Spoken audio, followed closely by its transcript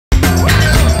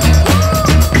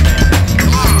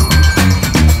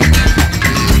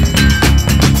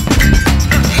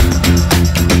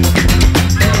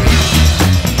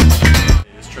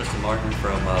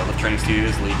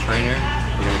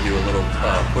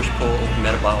push-pull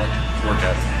metabolic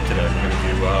workout today. We're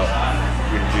gonna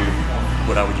do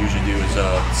what I would usually do is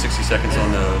 60 seconds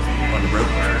on the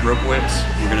rope whips.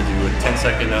 We're gonna do a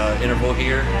 10-second interval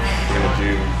here. We're gonna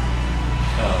do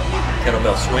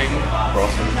kettlebell swing. We're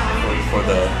also for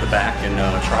the back and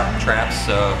traps,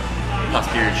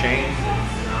 posterior chain.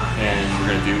 And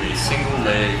we're going to do a single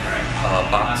leg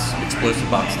explosive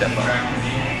box step up.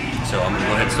 So I'm going to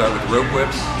go ahead and start with the rope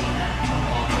whips. I'm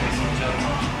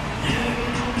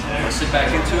going to sit back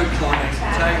into it, core nice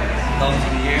and tight, thumbs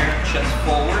in the air, chest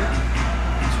forward,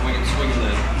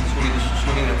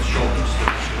 swinging at the shoulders.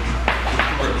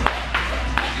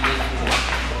 Do this for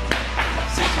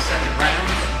 60-second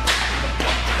rounds.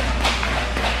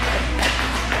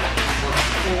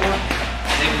 4,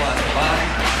 stabilize the body.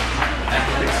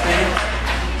 Athletic stance,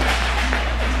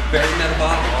 very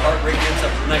metabolic, heart rate gets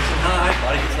up nice and high,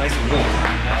 body gets nice and warm.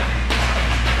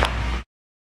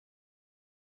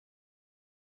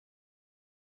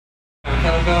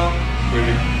 Kettlebell, we're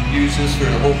going to use this for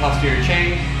the whole posterior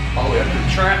chain, all the way up to the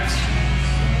traps.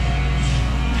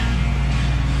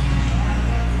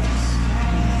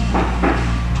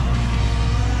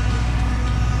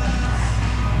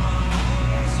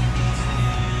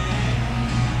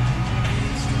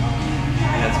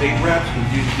 That's 8 reps. We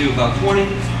usually do about 20.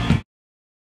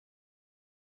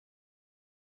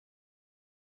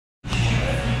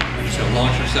 So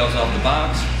launch yourselves off the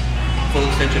box. Full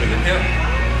extension of the hip.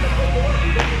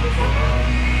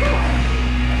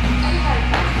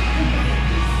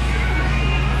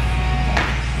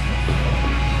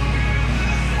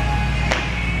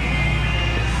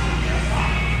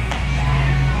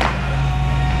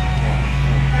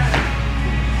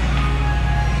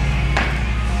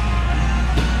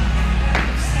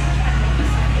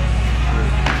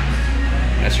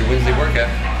 That's your Wednesday workout.